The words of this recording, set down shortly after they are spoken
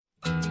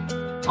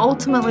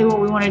ultimately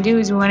what we want to do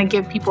is we want to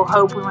give people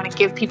hope. We want to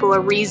give people a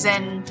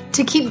reason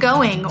to keep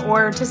going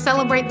or to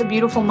celebrate the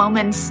beautiful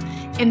moments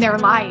in their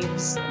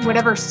lives,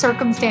 whatever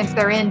circumstance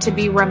they're in, to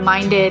be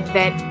reminded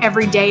that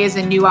every day is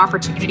a new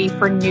opportunity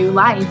for new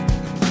life.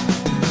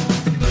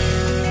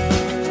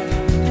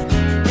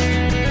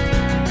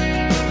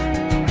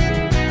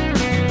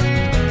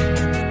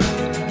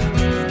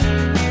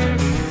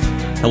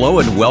 Hello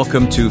and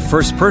welcome to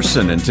First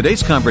Person and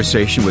today's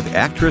conversation with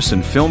actress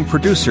and film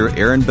producer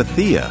Erin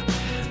Bethea.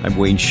 I'm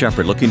Wayne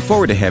Shepherd, looking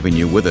forward to having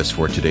you with us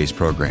for today's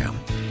program.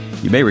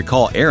 You may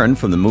recall Erin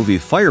from the movie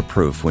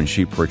Fireproof when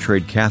she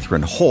portrayed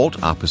Catherine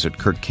Holt opposite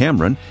Kirk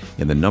Cameron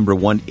in the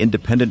 #1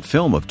 independent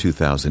film of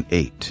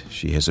 2008.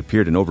 She has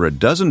appeared in over a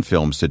dozen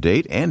films to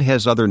date and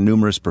has other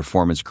numerous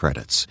performance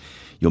credits.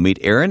 You'll meet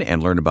Erin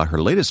and learn about her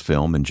latest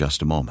film in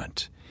just a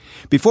moment.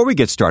 Before we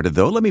get started,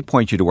 though, let me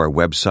point you to our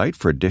website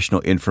for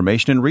additional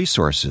information and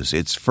resources.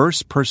 It's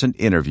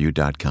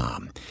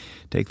firstpersoninterview.com.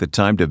 Take the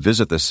time to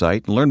visit the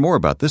site and learn more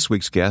about this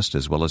week's guest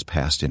as well as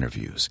past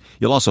interviews.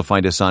 You'll also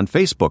find us on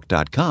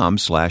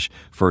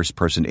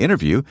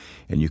facebook.com/firstpersoninterview,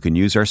 and you can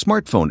use our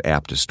smartphone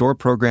app to store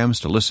programs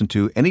to listen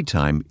to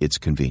anytime it's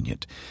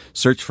convenient.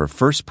 Search for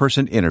First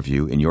Person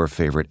Interview in your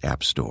favorite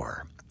app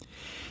store.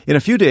 In a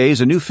few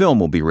days, a new film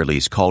will be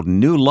released called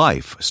New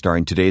Life,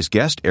 starring today's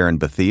guest, Erin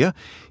Bethea.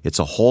 It's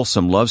a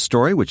wholesome love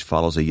story which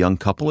follows a young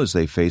couple as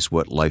they face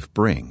what life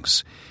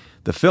brings.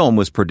 The film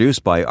was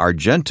produced by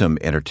Argentum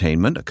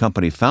Entertainment, a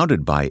company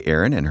founded by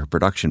Erin and her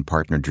production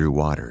partner, Drew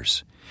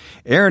Waters.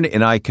 Erin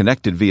and I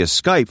connected via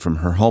Skype from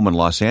her home in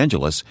Los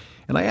Angeles,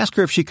 and I asked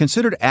her if she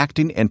considered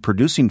acting and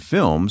producing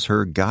films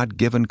her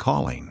God-given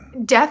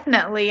calling.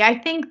 Definitely. I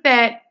think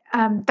that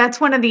that's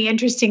one of the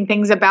interesting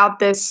things about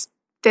this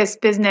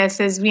business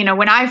is,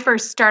 when I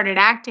first started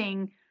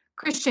acting,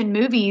 Christian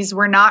movies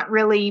were not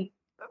really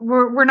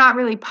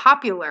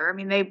popular. I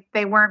mean,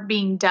 they weren't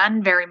being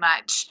done very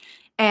much.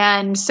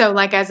 And so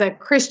as a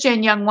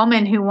Christian young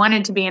woman who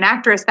wanted to be an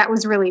actress, that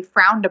was really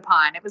frowned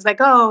upon. It was like,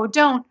 oh,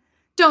 don't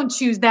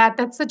choose that.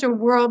 That's such a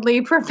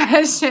worldly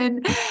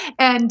profession.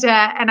 And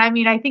I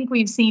mean, I think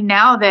we've seen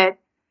now that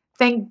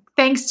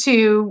thanks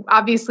to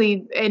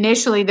obviously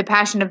initially The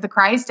Passion of the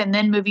Christ and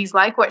then movies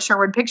like what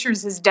Sherwood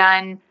Pictures has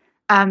done,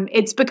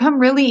 it's become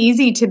really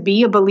easy to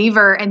be a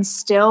believer and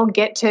still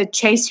get to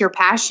chase your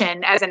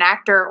passion as an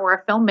actor or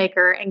a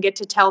filmmaker and get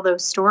to tell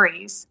those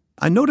stories.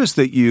 I noticed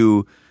that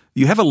you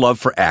have a love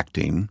for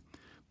acting,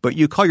 but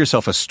you call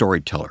yourself a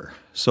storyteller.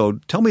 So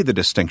tell me the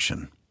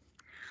distinction.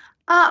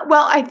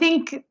 Well, I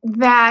think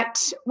that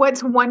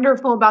what's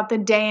wonderful about the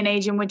day and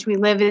age in which we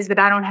live is that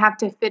I don't have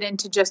to fit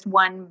into just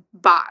one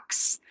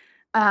box.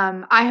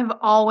 I have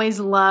always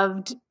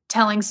loved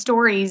telling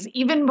stories.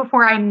 Even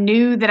before I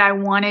knew that I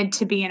wanted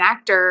to be an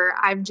actor,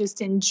 I've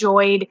just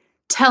enjoyed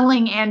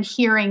telling and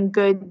hearing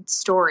good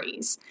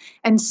stories.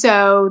 And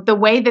so the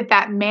way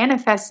that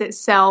manifests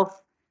itself,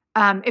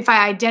 if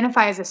I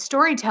identify as a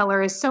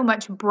storyteller, is so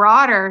much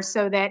broader,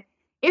 so that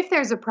if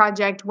there's a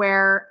project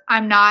where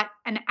I'm not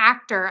an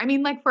actor, I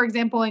mean, for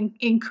example,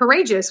 in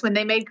Courageous, when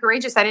they made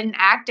Courageous, I didn't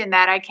act in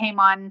that. I came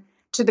on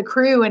to the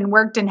crew and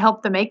worked and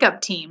helped the makeup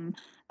team.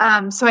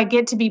 So I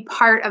get to be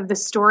part of the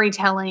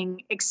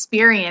storytelling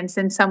experience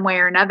in some way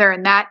or another.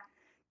 And that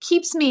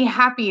keeps me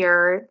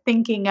happier,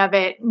 thinking of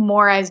it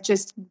more as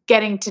just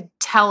getting to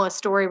tell a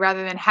story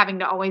rather than having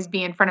to always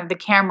be in front of the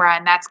camera.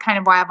 And that's kind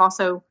of why I've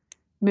also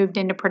moved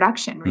into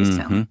production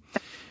recently.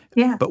 Mm-hmm.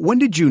 Yeah. But when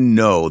did you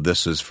know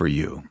this is for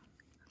you?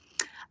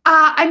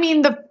 I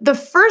mean, the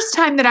first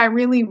time that I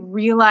really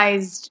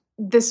realized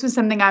this was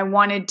something I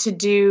wanted to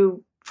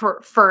do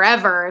for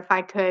forever, if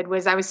I could,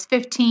 was I was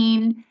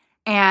 15.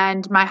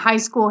 And my high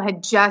school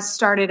had just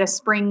started a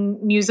spring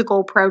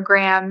musical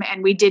program,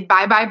 and we did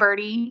Bye Bye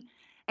Birdie.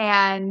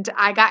 And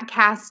I got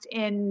cast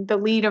in the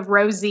lead of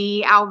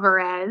Rosie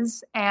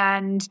Alvarez.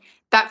 And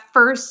that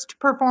first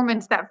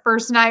performance, that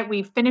first night,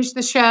 we finished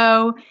the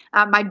show.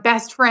 My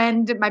best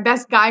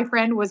guy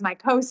friend was my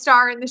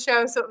co-star in the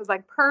show. So it was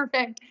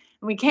perfect.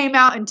 And we came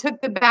out and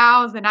took the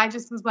bows, and I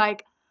just was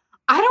like,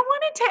 I don't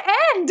want it to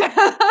end.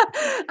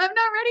 I'm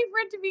not ready for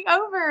it to be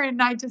over.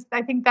 And I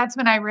think that's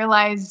when I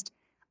realized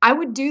I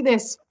would do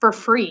this for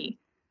free.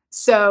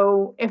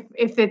 So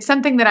if it's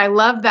something that I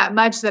love that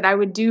much, that I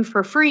would do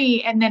for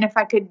free, and then if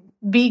I could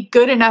be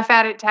good enough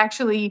at it to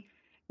actually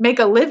make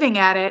a living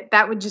at it,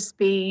 that would just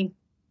be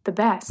the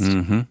best.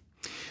 Mm-hmm.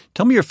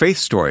 Tell me your faith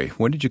story.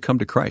 When did you come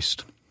to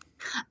Christ?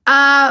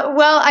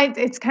 Well,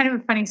 it's kind of a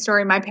funny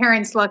story. My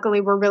parents, luckily,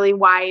 were really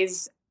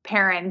wise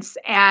parents.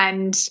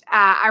 And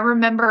I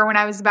remember when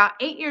I was about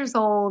 8 years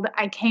old,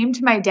 I came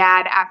to my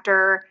dad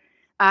after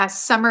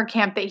summer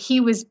camp that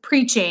he was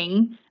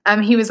preaching.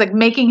 He was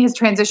making his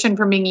transition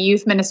from being a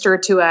youth minister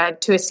to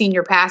a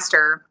senior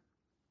pastor.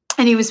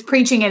 And he was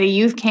preaching at a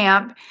youth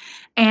camp.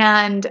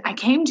 And I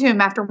came to him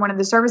after one of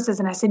the services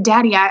and I said,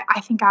 Daddy, I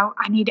think I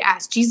need to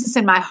ask Jesus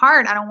in my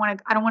heart. I don't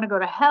want to go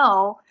to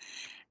hell.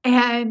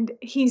 And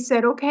he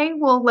said, okay,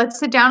 well, let's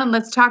sit down and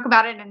let's talk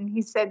about it. And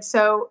he said,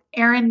 so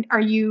Erin, are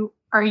you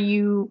are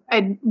you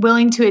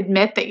willing to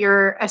admit that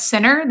you're a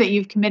sinner, that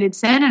you've committed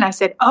sin? And I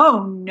said,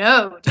 oh,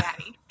 no,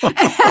 Daddy. I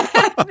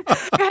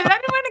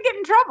didn't want to get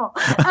in trouble.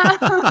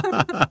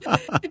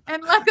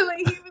 And luckily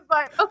he was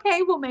like,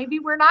 okay, well, maybe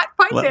we're not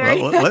quite there.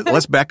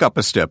 Let's back up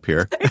a step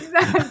here.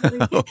 Exactly.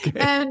 Okay.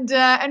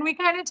 And we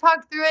kind of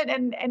talked through it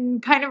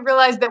and kind of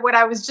realized that what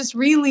I was just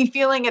really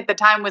feeling at the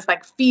time was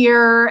like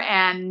fear,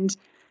 and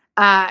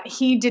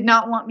he did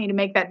not want me to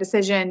make that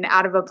decision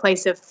out of a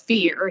place of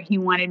fear. He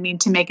wanted me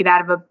to make it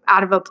out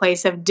of a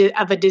place of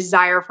a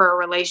desire for a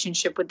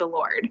relationship with the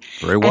Lord.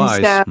 Very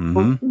wise. And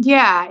so,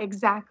 yeah,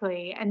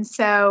 exactly. And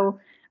so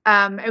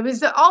it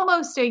was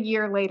almost a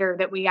year later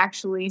that we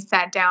actually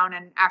sat down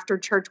and after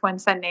church one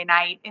Sunday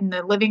night in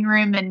the living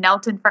room and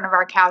knelt in front of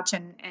our couch,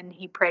 and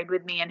he prayed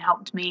with me and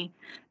helped me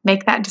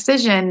make that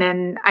decision.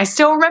 And I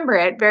still remember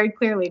it very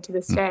clearly to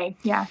this day.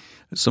 Yeah.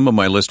 Some of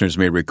my listeners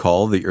may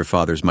recall that your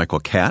father's Michael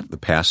Catt, the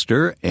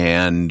pastor,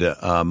 and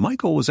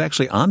Michael was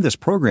actually on this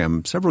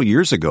program several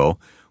years ago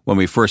when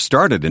we first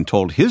started and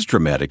told his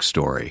dramatic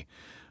story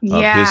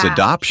of his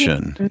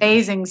adoption.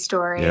 Amazing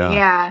story.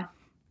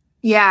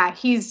 Yeah,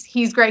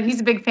 he's great.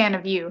 He's a big fan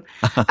of you.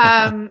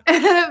 But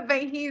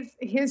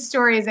his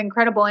story is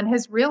incredible and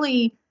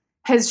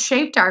has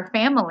shaped our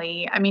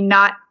family. I mean,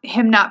 not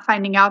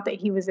finding out that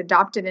he was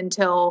adopted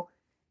until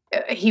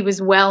he was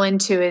well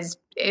into his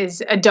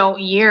adult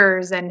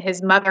years, and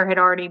his mother had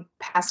already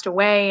passed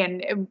away.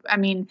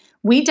 And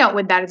we dealt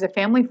with that as a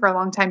family for a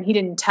long time. He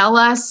didn't tell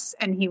us,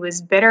 and he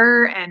was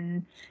bitter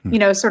and,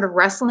 sort of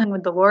wrestling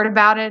with the Lord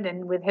about it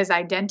and with his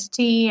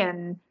identity.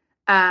 And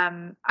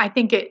I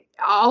think it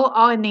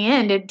all in the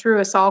end, it drew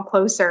us all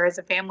closer as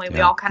a family. We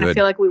all kind of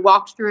feel like we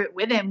walked through it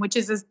with him, which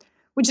is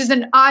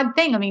an odd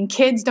thing. I mean,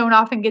 kids don't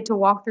often get to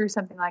walk through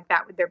something like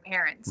that with their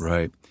parents.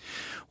 Right.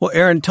 Well,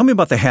 Erin, tell me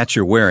about the hat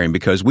you're wearing,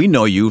 because we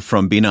know you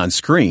from being on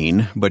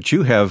screen, but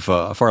you have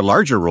a far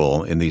larger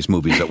role in these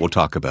movies that we'll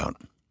talk about.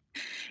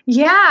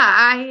 Yeah,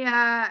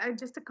 I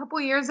just a couple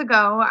years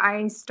ago,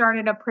 I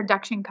started a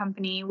production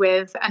company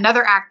with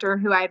another actor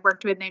who I had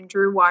worked with named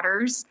Drew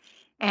Waters.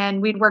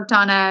 And we'd worked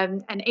on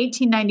an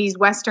 1890s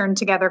Western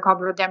together called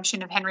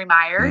Redemption of Henry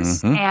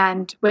Myers,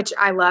 and which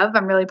I love.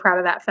 I'm really proud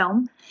of that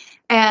film.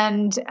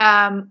 And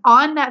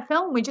on that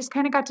film, we just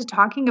kind of got to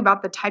talking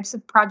about the types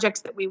of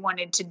projects that we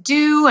wanted to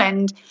do.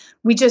 And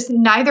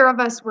neither of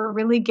us were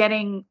really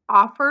getting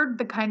offered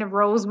the kind of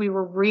roles we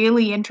were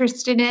really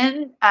interested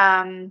in,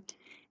 and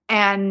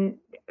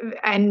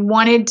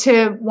wanted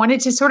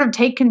to sort of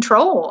take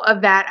control of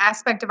that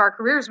aspect of our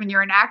careers. When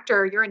you're an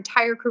actor, your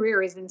entire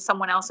career is in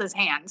someone else's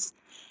hands,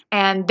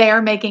 and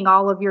they're making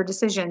all of your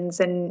decisions.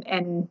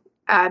 And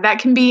that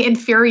can be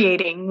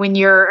infuriating when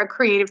you're a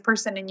creative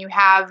person and you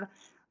have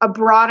a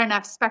broad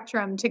enough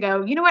spectrum to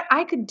go, you know what,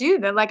 I could do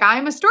that. Like,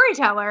 I'm a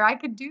storyteller, I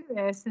could do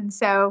this. And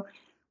so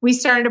we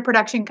started a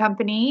production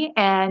company,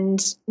 and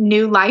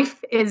New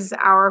Life is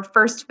our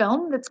first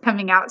film that's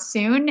coming out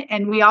soon.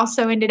 And we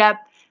also ended up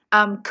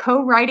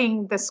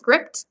co-writing the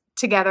script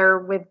together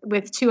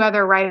with two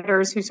other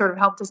writers who sort of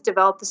helped us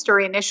develop the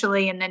story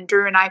initially, and then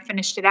Drew and I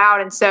finished it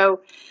out. And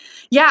so,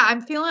 yeah,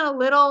 I'm feeling a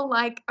little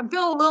like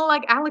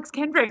Alex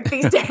Kendrick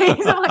these days.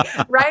 I'm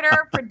like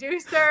writer,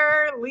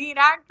 producer, lead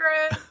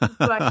actress.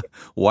 Like,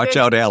 watch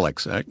out,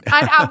 Alex.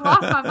 I've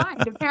lost my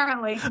mind.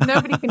 Apparently,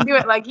 nobody can do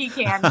it like he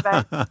can.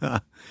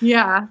 But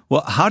yeah.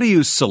 Well, how do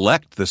you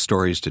select the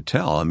stories to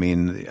tell? I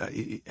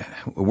mean,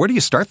 where do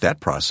you start that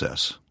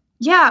process?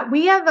 Yeah,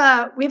 we have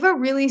a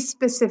really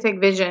specific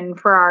vision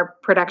for our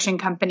production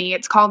company.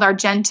 It's called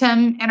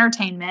Argentum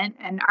Entertainment,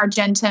 and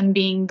Argentum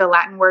being the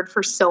Latin word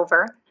for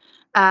silver.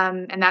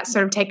 And that's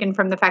sort of taken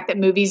from the fact that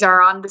movies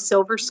are on the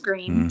silver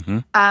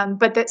screen.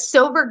 But that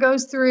silver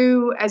goes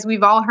through, as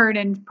we've all heard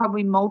in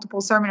probably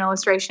multiple sermon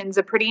illustrations,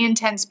 a pretty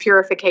intense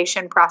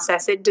purification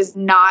process. It does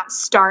not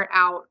start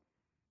out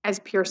as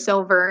pure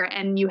silver,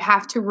 and you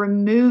have to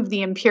remove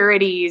the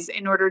impurities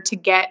in order to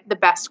get the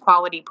best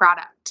quality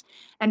product.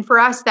 And for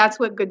us, that's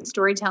what good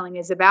storytelling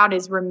is about,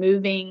 is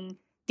removing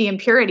the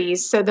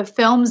impurities. So the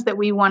films that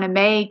we want to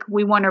make,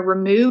 we want to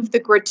remove the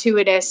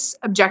gratuitous,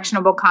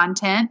 objectionable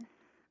content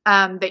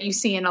that you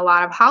see in a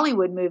lot of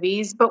Hollywood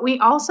movies, but we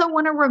also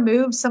want to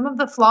remove some of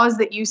the flaws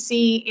that you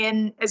see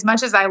in, as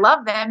much as I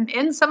love them,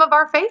 in some of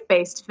our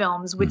faith-based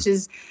films, which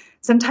is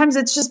sometimes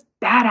it's just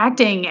bad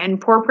acting and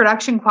poor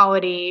production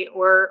quality,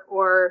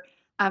 or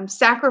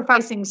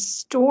sacrificing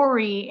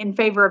story in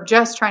favor of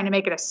just trying to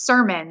make it a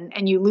sermon,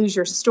 and you lose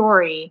your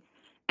story.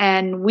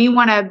 And we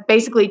want to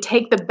basically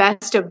take the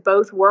best of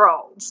both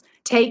worlds,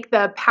 take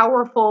the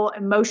powerful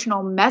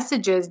emotional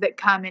messages that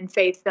come in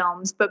faith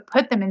films, but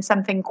put them in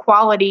something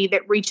quality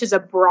that reaches a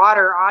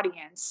broader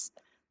audience,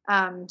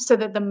 so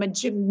that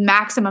the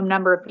maximum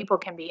number of people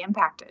can be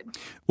impacted.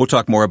 We'll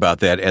talk more about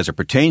that as it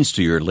pertains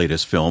to your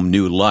latest film,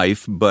 New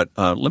Life. But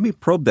let me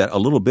probe that a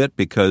little bit,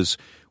 because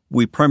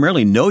we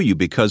primarily know you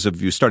because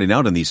of you starting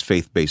out in these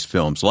faith-based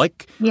films,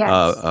 like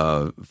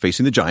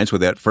Facing the Giants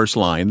with that first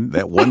line,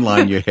 that one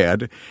line you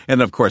had,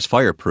 and of course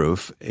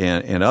Fireproof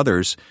and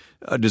others.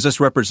 Does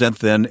this represent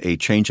then a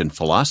change in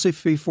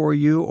philosophy for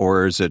you,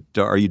 or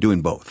are you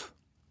doing both?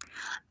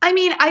 I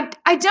mean,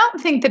 I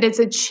don't think that it's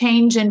a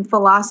change in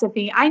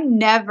philosophy.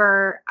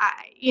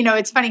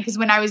 It's funny because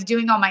when I was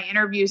doing all my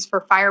interviews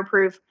for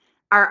Fireproof,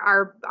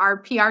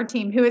 our PR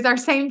team, who is our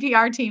same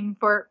PR team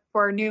for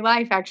New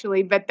Life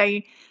actually, but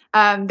they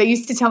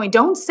used to tell me,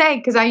 don't say,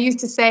 because I used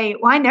to say,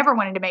 well, I never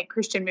wanted to make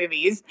Christian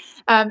movies,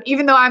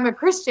 even though I'm a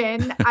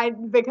Christian,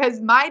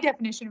 because my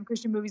definition of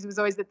Christian movies was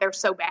always that they're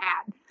so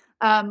bad.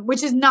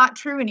 Which is not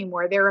true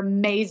anymore. They're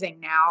amazing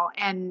now,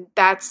 and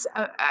that's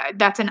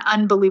an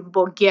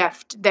unbelievable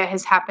gift that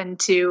has happened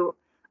to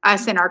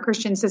us in our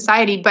Christian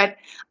society. But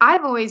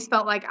I've always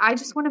felt like I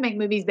just want to make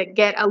movies that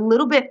get a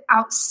little bit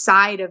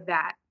outside of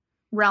that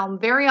realm.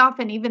 Very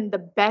often, even the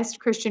best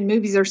Christian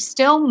movies are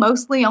still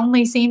mostly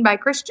only seen by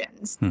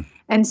Christians.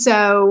 And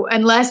so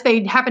unless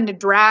they happen to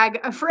drag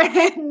a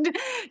friend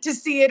to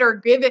see it or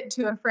give it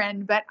to a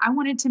friend, but I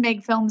wanted to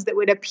make films that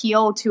would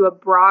appeal to a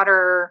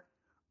broader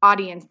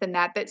audience than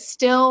that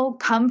still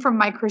come from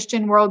my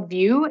Christian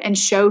worldview and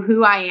show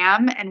who I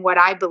am and what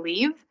I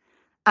believe,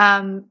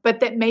 but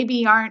that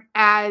maybe aren't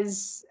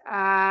as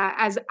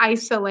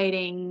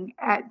isolating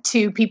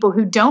to people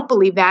who don't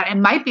believe that,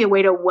 and might be a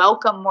way to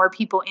welcome more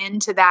people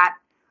into that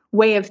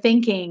way of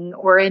thinking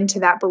or into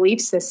that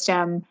belief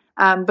system,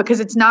 because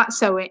it's not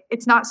so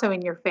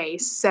in your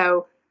face.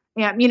 So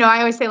yeah, I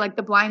always say like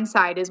The Blind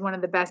Side is one of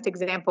the best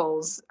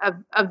examples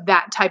of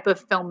that type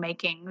of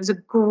filmmaking. It was a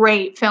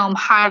great film,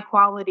 high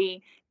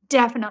quality,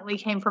 definitely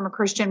came from a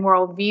Christian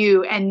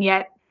worldview, and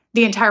yet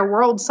the entire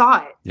world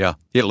saw it. Yeah,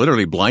 it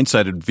literally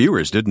blindsided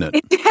viewers, didn't it?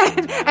 It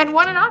did, and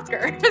won an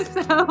Oscar.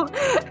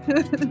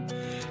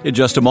 In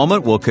just a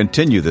moment, we'll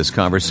continue this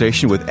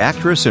conversation with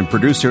actress and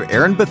producer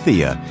Erin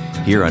Bethea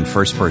here on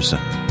First Person.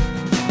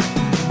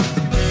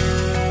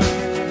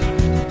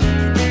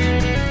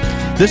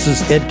 This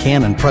is Ed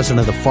Cannon, president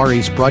of the Far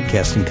East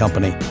Broadcasting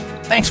Company.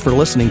 Thanks for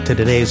listening to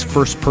today's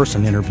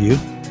first-person interview.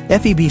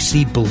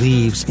 FEBC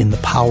believes in the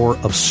power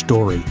of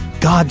story,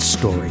 God's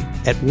story,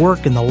 at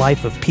work in the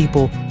life of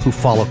people who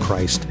follow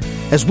Christ.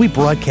 As we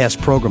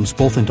broadcast programs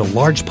both into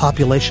large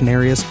population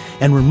areas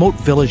and remote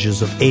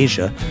villages of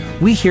Asia,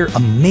 we hear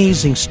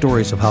amazing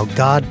stories of how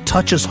God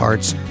touches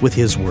hearts with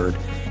His Word.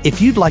 If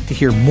you'd like to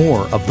hear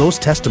more of those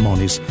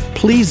testimonies,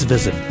 please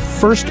visit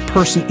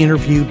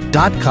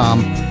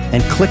firstpersoninterview.com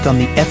and click on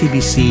the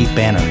FEBC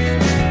banner.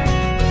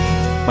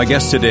 My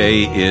guest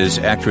today is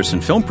actress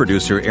and film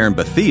producer Erin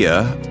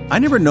Bethea. I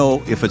never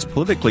know if it's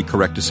politically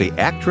correct to say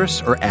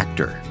actress or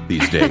actor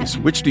these days.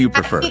 Which do you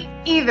prefer?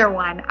 Either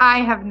one.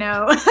 I have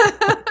no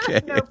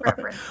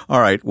preference.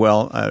 All right.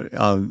 Well,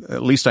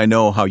 at least I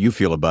know how you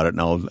feel about it,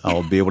 and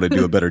I'll be able to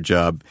do a better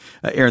job.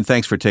 Erin,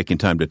 thanks for taking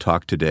time to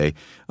talk today.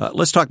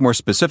 Let's talk more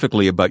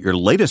specifically about your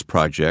latest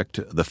project,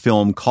 the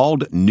film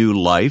called New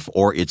Life,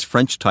 or its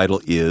French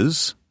title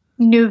is?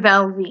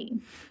 Nouvelle Vie.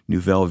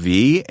 Nouvelle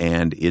Vie,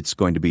 and it's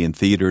going to be in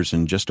theaters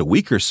in just a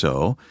week or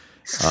so.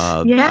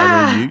 You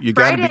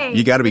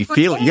got to be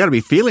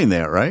feeling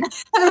that, right?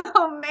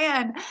 Oh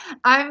man,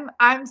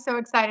 I'm so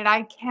excited.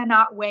 I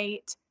cannot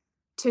wait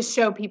to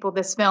show people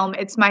this film.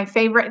 It's my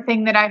favorite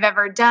thing that I've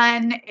ever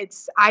done.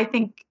 I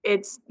think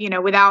it's,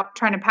 without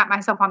trying to pat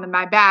myself on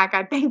my back,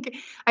 I think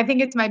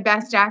it's my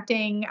best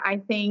acting. I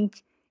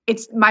think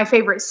it's my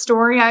favorite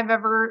story I've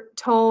ever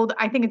told.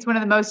 I think it's one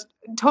of the most,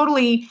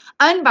 totally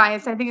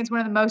unbiased, I think it's one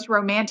of the most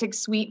romantic,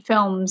 sweet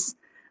films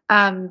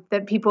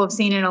that people have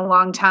seen in a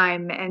long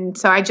time. And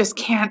so I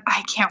can't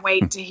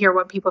wait to hear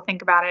what people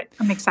think about it.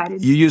 I'm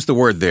excited. You used the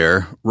word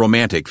there,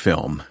 romantic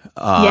film.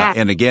 Yeah.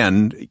 And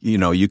again,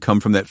 you come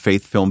from that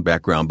faith film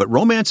background, but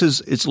romance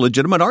is a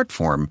legitimate art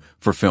form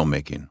for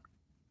filmmaking.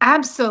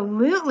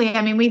 Absolutely.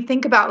 I mean, we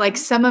think about like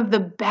some of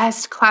the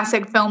best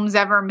classic films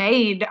ever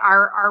made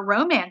are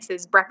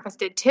romances,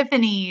 Breakfast at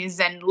Tiffany's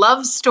and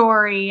Love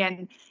Story,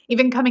 and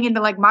even coming into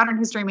like modern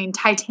history. I mean,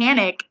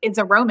 Titanic is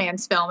a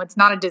romance film. It's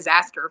not a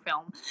disaster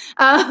film.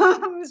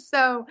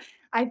 So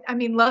I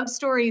mean, love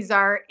stories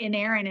are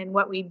inherent in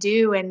what we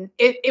do. And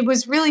it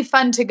was really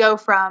fun to go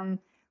from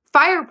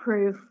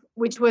Fireproof,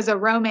 which was a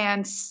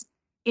romance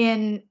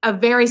in a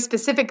very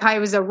specific kind.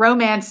 It was a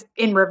romance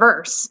in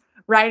reverse.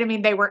 Right. I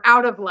mean, they were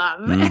out of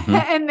love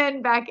and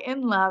then back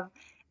in love.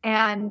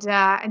 And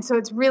so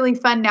it's really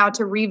fun now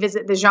to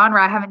revisit the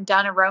genre. I haven't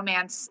done a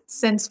romance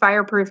since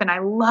Fireproof, and I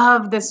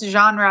love this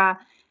genre.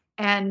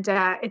 And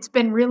it's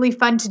been really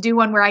fun to do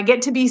one where I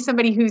get to be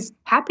somebody who's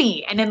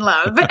happy and in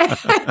love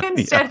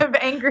instead of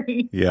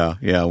angry.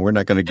 Yeah. We're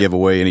not going to give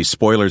away any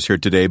spoilers here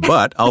today,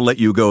 but I'll let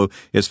you go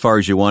as far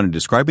as you want in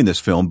describing this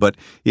film. But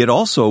it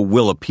also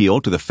will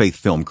appeal to the faith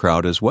film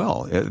crowd as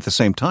well at the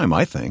same time,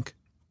 I think.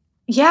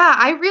 Yeah,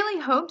 I really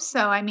hope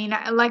so. I mean,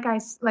 like I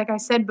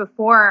said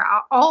before,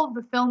 all of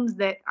the films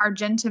that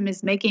Argentum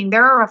is making,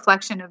 they're a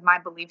reflection of my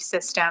belief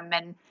system.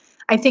 And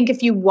I think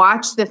if you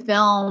watch the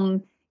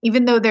film,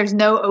 even though there's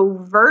no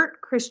overt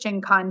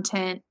Christian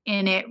content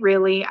in it,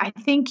 really, I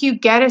think you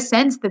get a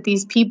sense that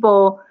these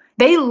people,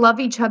 they love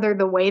each other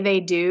the way they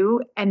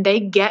do, and they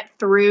get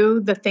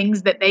through the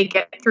things that they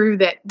get through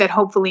that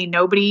hopefully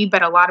nobody,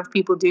 but a lot of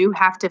people do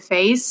have to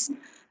face.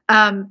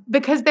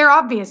 because they're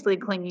obviously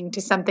clinging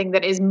to something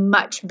that is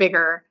much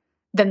bigger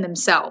than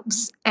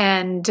themselves.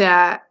 And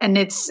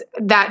it's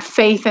that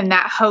faith and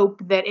that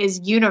hope that is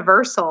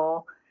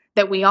universal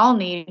that we all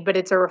need, but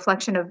it's a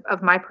reflection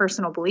of my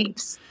personal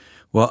beliefs.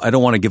 Well, I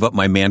don't want to give up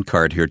my man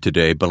card here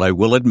today, but I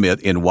will admit,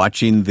 in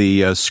watching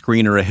the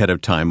screener ahead of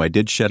time, I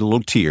did shed a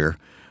little tear.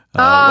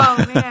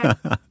 Oh man,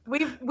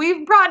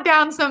 we've brought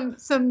down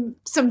some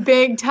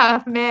big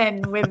tough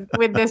men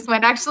with this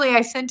one. Actually,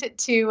 I sent it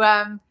to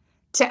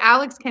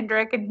Alex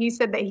Kendrick, and he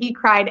said that he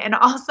cried, and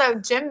also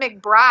Jim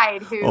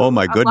McBride, who oh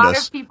my goodness, a lot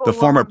of people the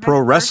former remember. Pro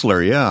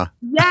wrestler, yeah.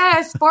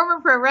 Yes, former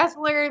pro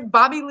wrestler,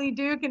 Bobby Lee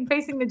Duke, and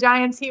Facing the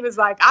Giants. He was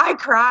like, I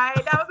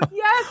cried. I was like,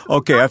 yes.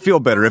 Okay, I feel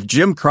better. If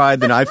Jim cried,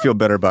 then I feel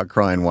better about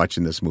crying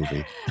watching this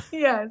movie.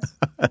 Yes.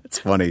 That's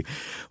funny.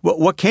 Well,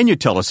 what can you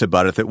tell us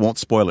about it that won't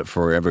spoil it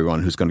for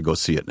everyone who's going to go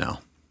see it now?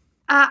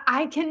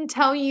 I can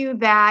tell you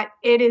that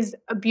it is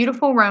a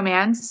beautiful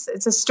romance.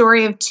 It's a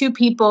story of two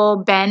people,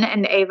 Ben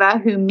and Ava,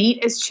 who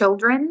meet as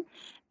children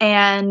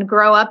and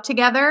grow up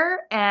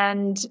together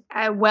and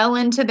well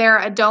into their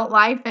adult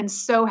life, and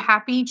so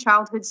happy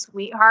childhood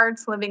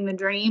sweethearts living the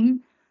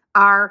dream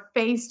are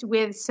faced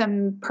with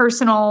some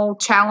personal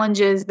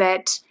challenges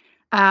that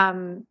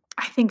I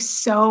think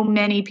so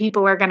many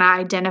people are going to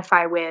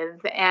identify with.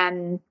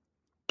 And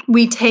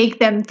we take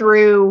them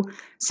through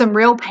some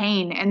real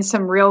pain and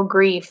some real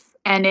grief.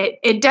 And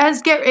it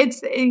does get,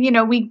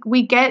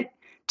 we get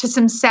to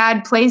some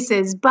sad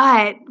places,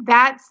 but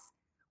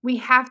we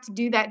have to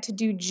do that to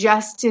do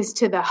justice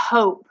to the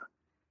hope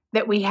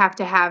that we have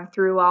to have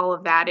through all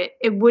of that.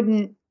 It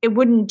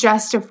wouldn't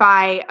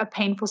justify a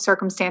painful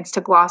circumstance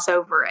to gloss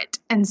over it.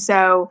 And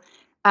so,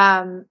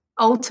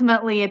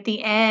 ultimately at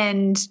the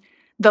end,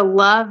 the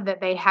love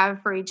that they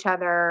have for each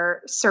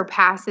other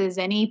surpasses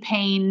any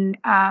pain,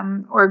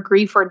 or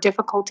grief or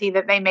difficulty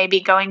that they may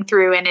be going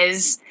through, and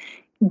is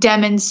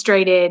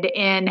demonstrated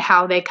in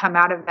how they come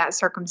out of that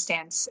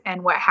circumstance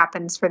and what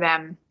happens for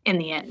them in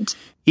the end.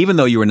 Even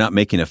though you were not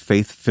making a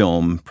faith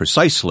film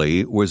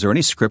precisely, was there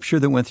any scripture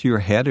that went through your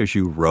head as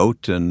you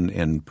wrote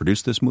and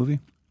produced this movie?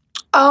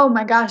 Oh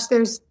my gosh,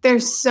 there's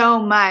so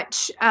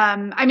much.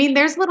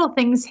 There's little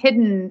things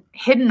hidden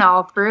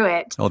all through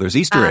it. Oh, there's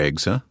Easter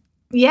eggs, huh?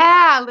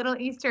 Yeah, little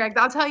Easter eggs.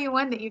 I'll tell you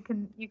one that you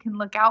can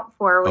look out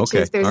for, which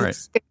is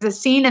there's a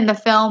scene in the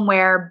film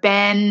where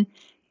Ben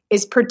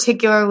is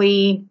our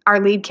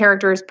lead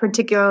character is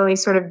particularly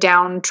sort of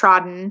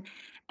downtrodden,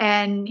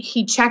 and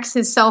he checks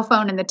his cell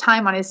phone, and the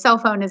time on his cell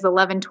phone is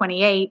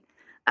 11:28,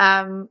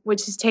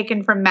 which is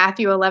taken from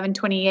Matthew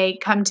 11:28.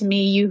 Come to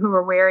me, you who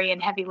are weary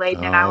and heavy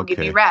laden, and I will give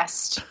you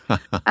rest.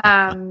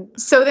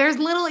 So there's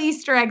little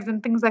Easter eggs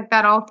and things like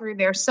that all through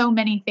there. So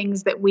many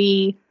things that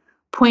we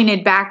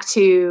pointed back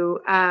to.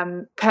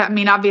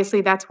 Obviously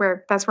that's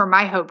where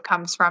my hope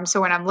comes from. So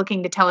when I'm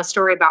looking to tell a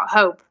story about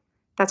hope,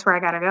 that's where I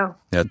got to go.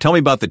 Now, tell me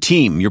about the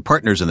team, your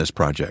partners in this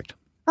project.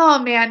 Oh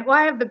man, well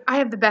I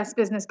have the best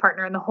business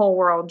partner in the whole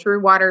world. Drew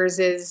Waters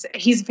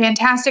he's a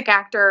fantastic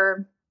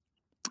actor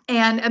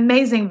and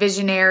amazing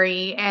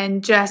visionary,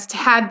 and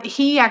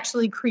he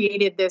actually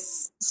created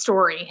this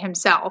story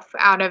himself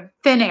out of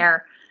thin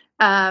air.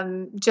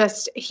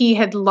 He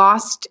had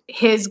lost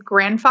his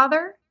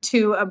grandfather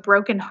to a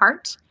broken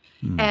heart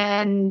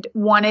and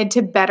wanted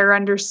to better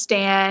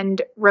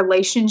understand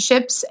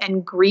relationships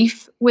and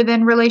grief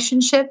within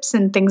relationships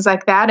and things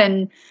like that.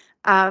 And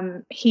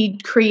he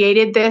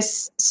created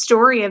this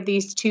story of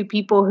these two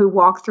people who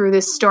walk through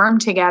this storm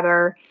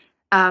together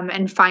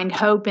and find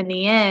hope in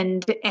the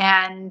end,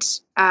 and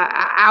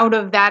out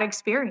of that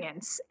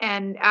experience.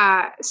 And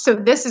so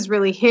this is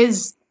really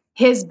his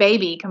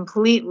baby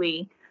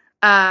completely.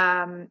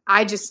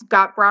 I just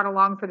got brought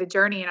along for the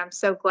journey, and I'm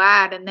so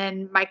glad. And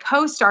then my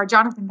co-star,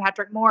 Jonathan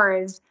Patrick Moore,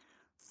 is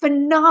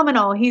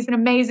phenomenal. He's an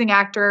amazing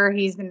actor.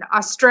 He's an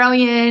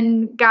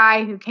Australian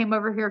guy who came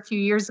over here a few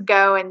years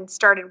ago and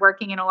started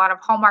working in a lot of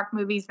Hallmark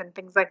movies and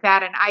things like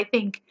that. And I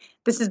think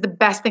this is the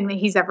best thing that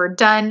he's ever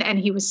done. And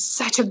he was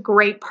such a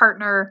great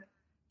partner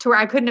to where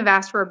I couldn't have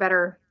asked for a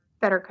better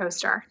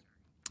co-star.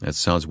 That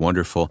sounds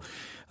wonderful.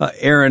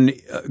 Erin,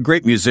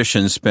 great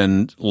musicians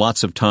spend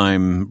lots of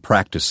time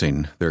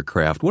practicing their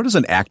craft. What does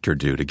an actor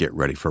do to get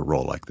ready for a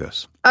role like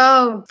this?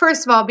 Oh,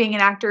 first of all, being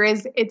an actor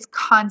it's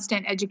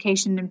constant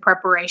education and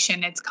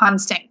preparation. It's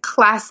constant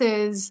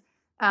classes,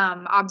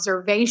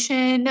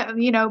 observation,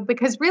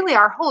 because really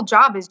our whole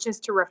job is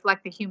just to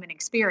reflect the human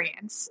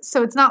experience.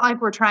 So it's not like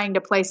we're trying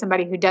to play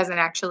somebody who doesn't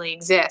actually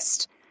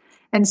exist.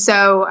 And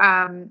so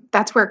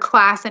that's where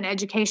class and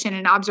education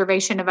and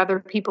observation of other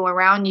people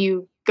around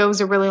you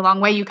goes a really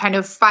long way. You kind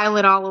of file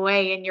it all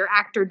away in your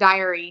actor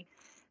diary.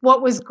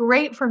 What was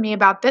great for me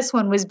about this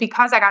one was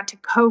because I got to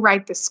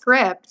co-write the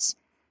script,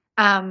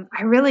 I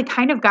really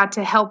kind of got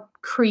to help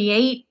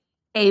create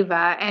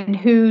Ava and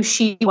who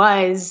she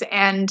was.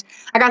 And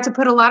I got to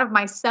put a lot of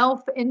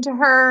myself into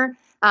her,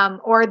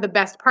 or the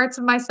best parts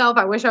of myself.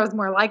 I wish I was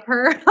more like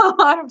her a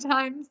lot of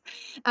times.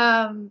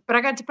 But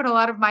I got to put a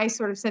lot of my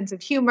sort of sense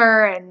of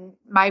humor and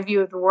my view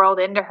of the world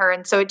into her.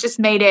 And so it just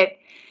made it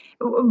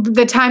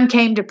the time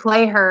came to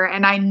play her,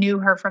 and I knew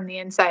her from the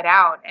inside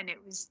out, and it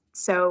was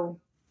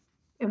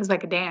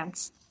like a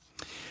dance.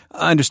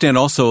 I understand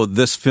also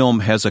this film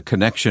has a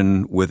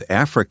connection with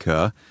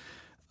Africa.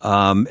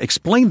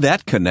 Explain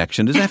that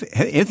connection. Does that have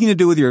anything to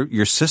do with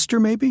your sister,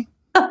 maybe?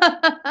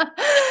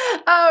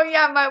 Oh,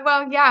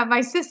 yeah.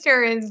 My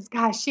sister is,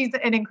 she's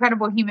an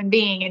incredible human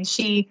being, and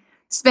she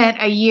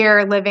spent a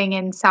year living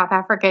in South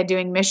Africa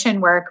doing mission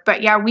work.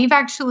 But yeah, we've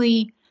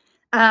actually,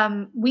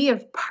 we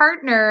have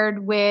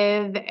partnered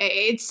with,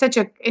 it's such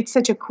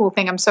a cool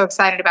thing. I'm so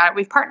excited about it.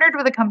 We've partnered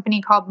with a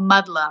company called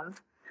Mudlove,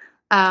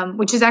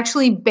 which is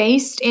actually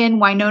based in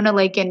Winona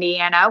Lake,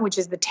 Indiana, which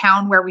is the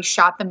town where we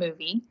shot the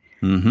movie.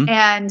 Mm-hmm.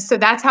 And so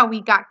that's how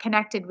we got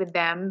connected with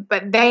them.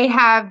 But they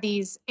have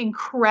these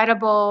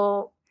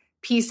incredible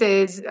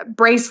pieces,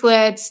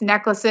 bracelets,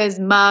 necklaces,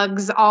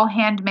 mugs, all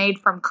handmade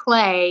from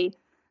clay,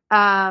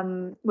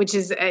 which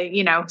is a,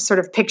 sort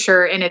of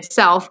picture in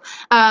itself.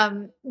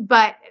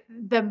 But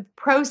the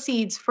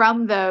proceeds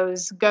from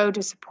those go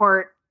to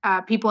support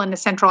people in the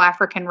Central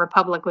African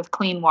Republic with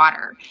clean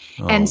water.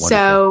 Oh, and wonderful.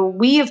 So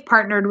we have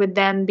partnered with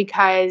them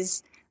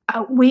because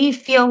we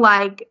feel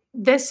like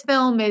this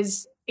film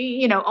is,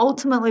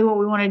 ultimately what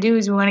we want to do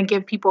is we want to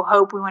give people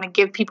hope. We want to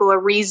give people a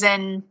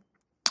reason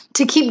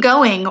to keep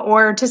going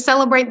or to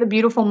celebrate the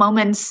beautiful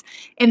moments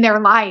in their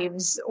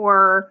lives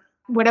or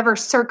whatever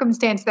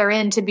circumstance they're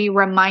in, to be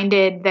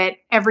reminded that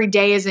every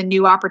day is a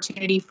new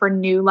opportunity for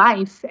new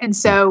life. And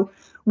so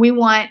we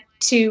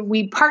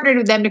partnered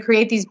with them to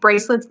create these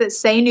bracelets that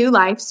say new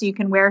life. So you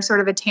can wear sort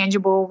of a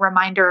tangible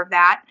reminder of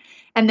that.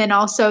 And then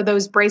also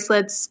those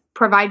bracelets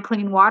provide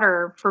clean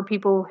water for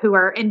people who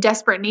are in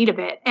desperate need of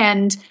it.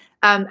 And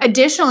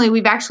additionally,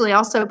 we've actually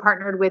also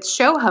partnered with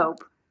Show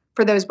Hope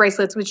for those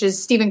bracelets, which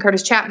is Stephen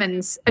Curtis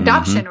Chapman's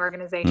adoption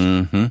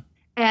organization. Mm-hmm.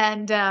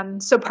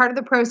 And so part of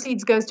the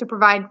proceeds goes to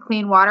provide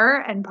clean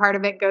water, and part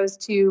of it goes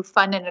to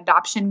fund an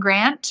adoption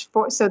grant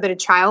so that a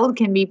child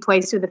can be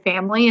placed with a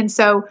family. And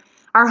so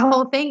our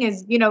whole thing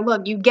is,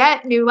 look, you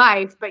get new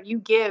life, but you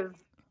give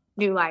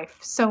new life.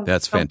 So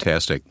that's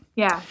fantastic.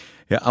 Yeah.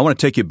 Yeah, I want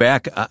to take you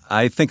back.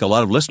 I think a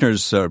lot of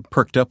listeners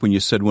perked up when you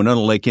said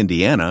Winona Lake,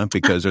 Indiana,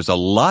 because there's a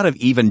lot of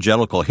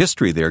evangelical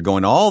history there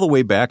going all the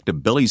way back to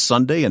Billy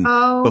Sunday and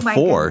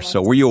before.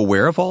 So were you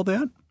aware of all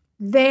that?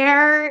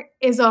 There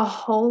is a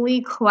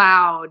holy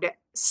cloud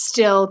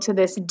still to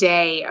this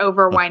day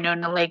over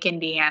Winona Lake,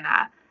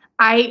 Indiana.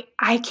 I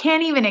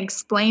can't even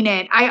explain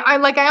it. I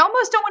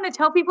almost don't want to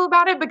tell people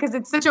about it because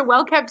it's such a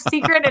well-kept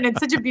secret and it's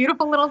such a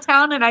beautiful little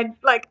town, and I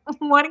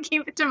want to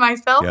keep it to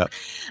myself. Yep.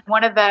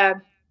 One of the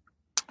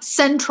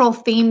central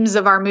themes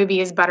of our movie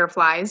is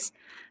butterflies.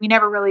 We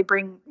never really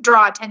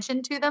draw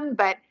attention to them,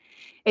 but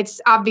it's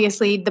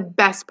obviously the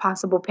best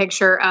possible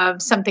picture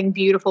of something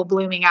beautiful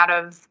blooming out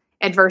of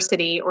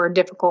adversity or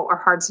difficult or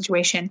hard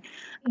situation.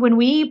 When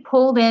we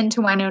pulled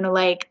into Winona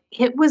Lake,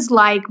 it was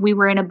like we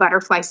were in a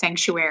butterfly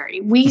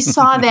sanctuary. We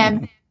saw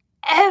them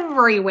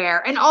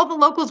everywhere. And all the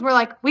locals were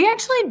like, we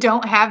actually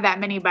don't have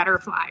that many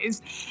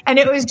butterflies. And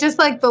it was just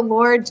like the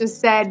Lord just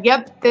said,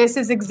 yep, this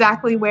is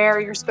exactly where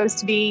you're supposed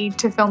to be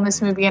to film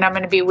this movie, and I'm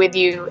going to be with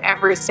you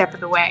every step of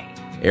the way.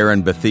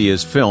 Erin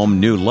Bethea's film,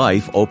 New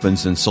Life,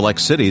 opens in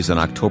select cities on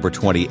October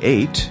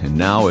 28. And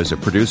now, as a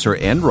producer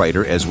and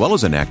writer, as well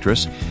as an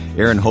actress,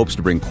 Erin hopes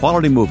to bring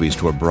quality movies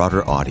to a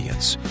broader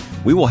audience.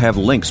 We will have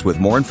links with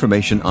more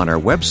information on our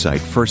website,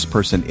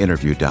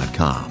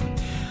 firstpersoninterview.com.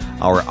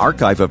 Our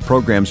archive of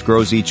programs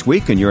grows each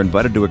week, and you're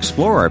invited to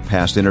explore our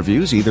past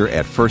interviews either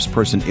at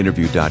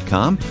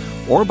firstpersoninterview.com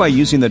or by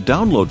using the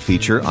download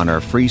feature on our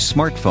free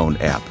smartphone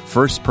app,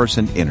 First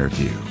Person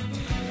Interview.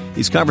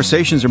 These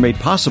conversations are made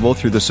possible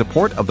through the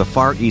support of the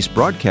Far East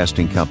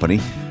Broadcasting Company,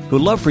 who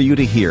love for you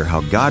to hear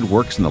how God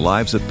works in the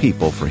lives of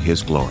people for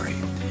His glory.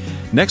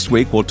 Next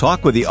week, we'll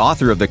talk with the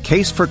author of The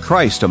Case for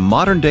Christ, a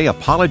modern-day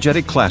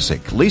apologetic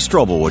classic. Lee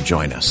Strobel will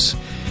join us.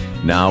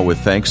 Now, with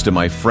thanks to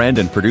my friend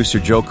and producer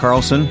Joe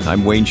Carlson,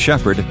 I'm Wayne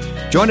Shepherd.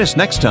 Join us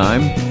next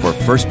time for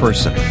First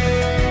Person.